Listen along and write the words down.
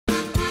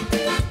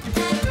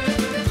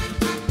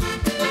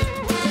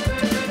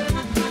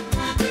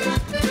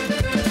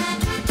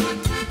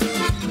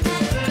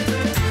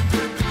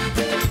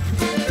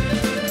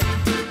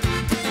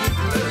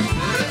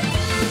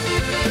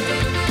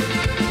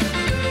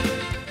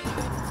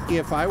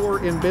if I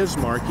were in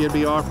Bismarck, you'd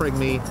be offering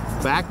me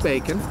back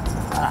bacon,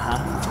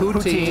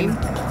 poutine,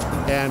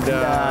 and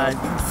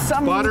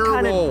some butter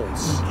kind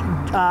rolls.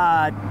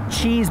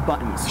 Cheese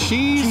buttons.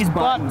 Cheese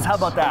buttons. How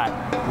about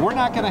that? We're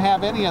not going to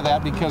have any of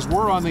that because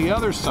we're on the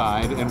other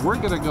side, and we're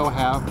going to go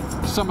have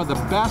some of the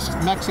best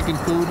Mexican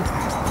food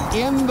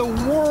in the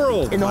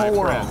world. In the whole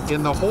world.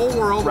 In the whole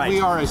world. Right. We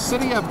are a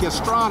city of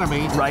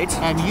gastronomy. Right.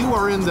 And you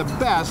are in the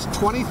best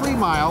 23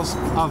 miles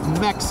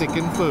of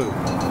Mexican food.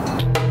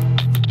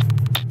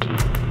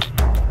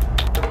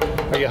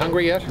 Are you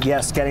hungry yet?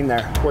 Yes, getting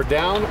there. We're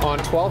down on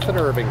 12th and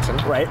Irvington.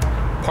 Right.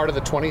 Part of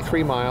the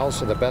 23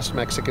 miles of the best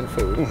Mexican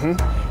food.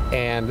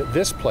 And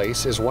this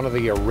place is one of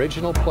the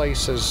original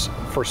places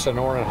for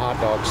Sonoran hot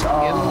dogs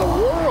in the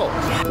world.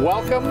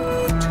 Welcome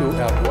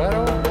to El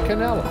Güero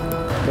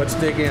Canela. Let's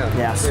dig in.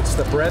 Yes. It's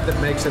the bread that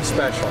makes it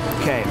special.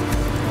 Okay.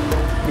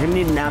 You're gonna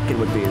need a napkin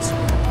with these.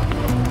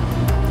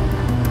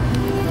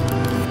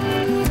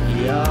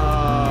 Yeah.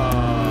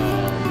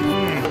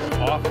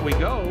 Off we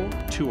go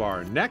to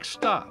our next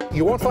stop.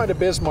 You won't find a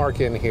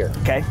Bismarck in here.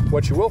 Okay.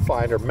 What you will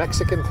find are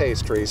Mexican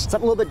pastries.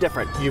 Something a little bit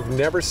different. You've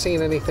never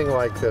seen anything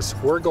like this.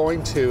 We're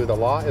going to the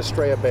La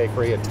Estrella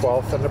Bakery at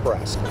 12th and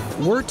Nebraska.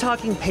 We're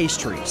talking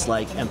pastries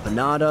like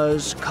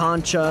empanadas,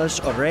 conchas,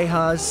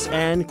 orejas,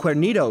 and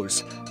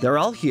cuernitos. They're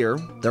all here,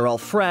 they're all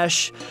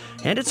fresh,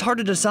 and it's hard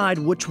to decide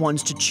which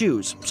ones to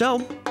choose.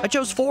 So I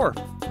chose 4.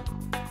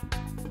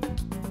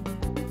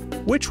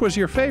 Which was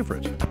your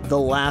favorite? The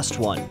last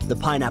one, the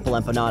pineapple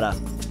empanada.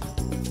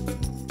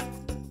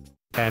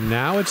 And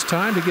now it's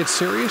time to get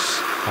serious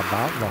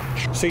about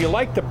lunch. So you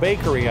like the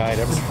bakery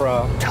items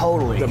from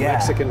Totally, the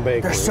Mexican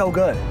bakery. They're so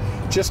good.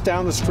 Just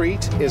down the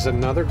street is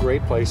another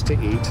great place to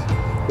eat.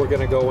 We're going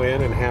to go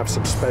in and have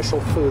some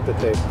special food that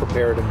they've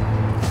prepared.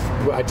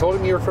 I told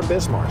him you were from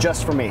Bismarck.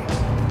 Just for me.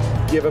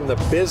 Give him the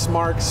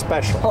Bismarck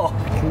special. Oh,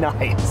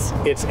 nice.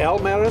 It's El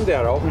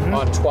Merendero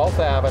on 12th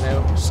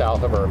Avenue,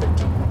 south of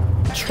Irvington.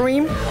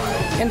 Shrimp,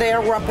 and they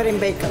are wrapped in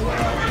bacon.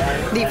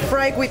 Deep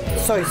fried with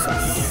soy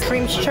sauce.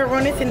 Shrimp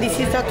chicharrones, and this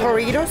is the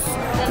Torritos.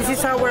 This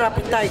is our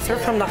appetizer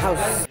from the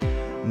house.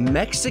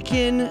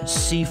 Mexican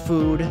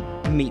seafood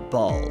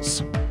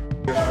meatballs.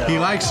 He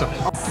likes them.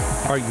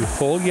 Are you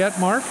full yet,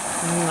 Mark?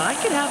 I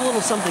could have a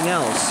little something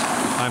else.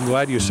 I'm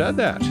glad you said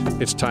that.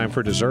 It's time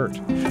for dessert.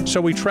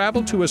 So we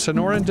traveled to a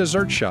Sonoran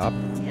dessert shop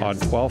on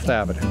 12th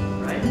Avenue.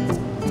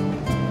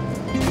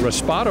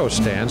 Raspado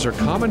stands are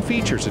common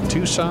features in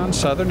Tucson,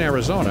 southern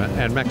Arizona,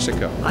 and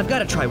Mexico. I've got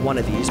to try one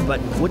of these, but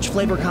which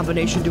flavor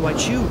combination do I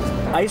choose?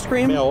 Ice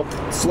cream? Milk.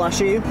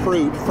 Slushy?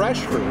 Fruit,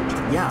 fresh fruit.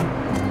 Yeah.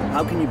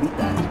 How can you beat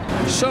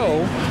that? So,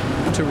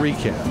 to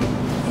recap,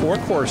 4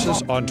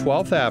 courses on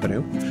 12th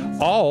Avenue,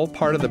 all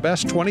part of the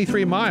best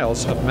 23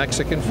 miles of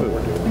Mexican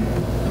food.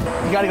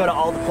 You got to go to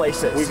all the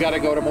places. We've got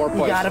to go to more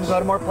places. You got to go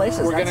to more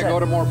places. We're going to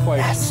go to more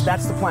places. Yes,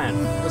 that's the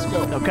plan. Let's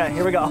go. Okay,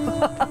 here we go.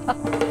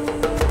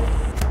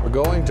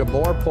 We're going to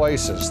more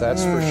places,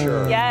 that's for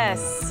sure.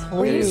 Yes.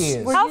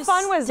 Please. How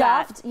fun was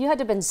that? You had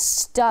to have been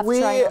stuffed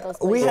trying all those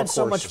places. We had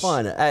so much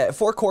fun.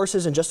 4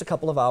 courses in just a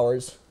couple of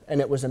hours, and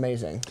it was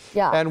amazing.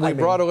 Yeah. And we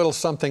brought a little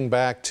something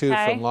back, too,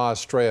 from La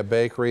Estrella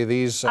Bakery.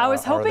 These I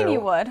was hoping you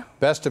would.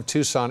 Best of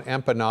Tucson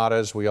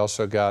empanadas. We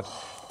also got,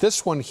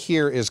 this one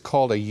here is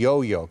called a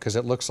yo-yo, because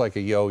it looks like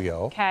a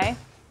yo-yo. Okay.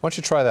 Why don't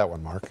you try that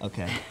one, Mark?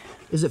 Okay.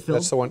 Is it filled?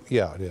 That's the one,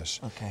 yeah, it is.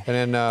 Okay.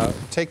 And then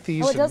take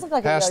these it does look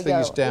like pass a yo-yo,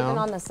 these down. even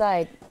on the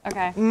side.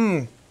 Okay.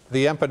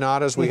 The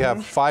empanadas, we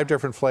have 5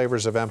 different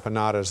flavors of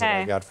empanadas that I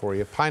Okay. got for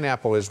you.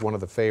 Pineapple is one of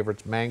the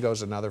favorites.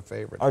 Mango's another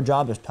favorite. Our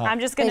job is tough. I'm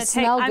just going They to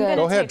take. smell I'm good. gonna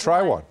Go ahead, take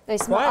try one. They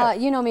smell.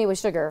 You know me with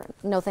sugar.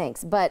 No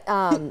thanks. But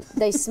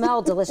they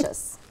smell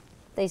delicious.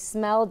 They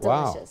smell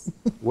Wow. delicious.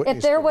 Whitney's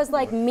If there good. was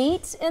like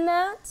meat in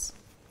that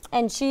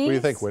and cheese, What do you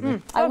think,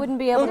 Whitney? I wouldn't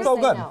be able to so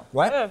say good, no.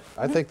 right?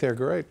 I think they're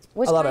great.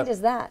 Which I love kind it. is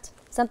that?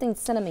 Something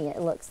cinnamon. It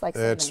looks like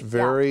cinnamon. It's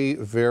very,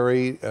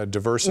 very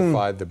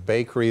diversified. The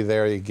bakery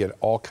there, you get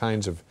all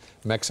kinds of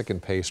Mexican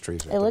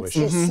pastries. It looks.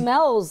 It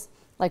smells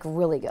like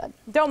really good.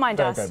 Don't mind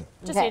Very us. good.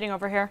 Just Okay. eating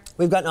over here.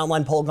 We've got an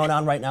online poll going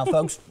on right now,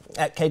 folks,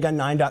 at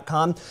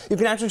kgun9.com. You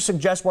can actually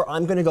suggest where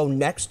I'm going to go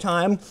next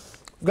time.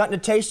 We've gotten a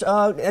taste.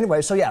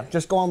 Anyway, so yeah,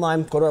 just go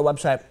online, go to our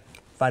website,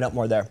 find out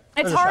more there. It's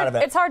There's a shot hard. of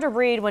it. It's hard to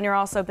read when you're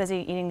also busy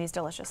eating these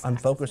delicious snacks. I'm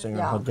focusing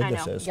on how good I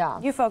this know. is. Yeah.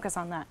 You focus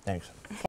on that. Thanks.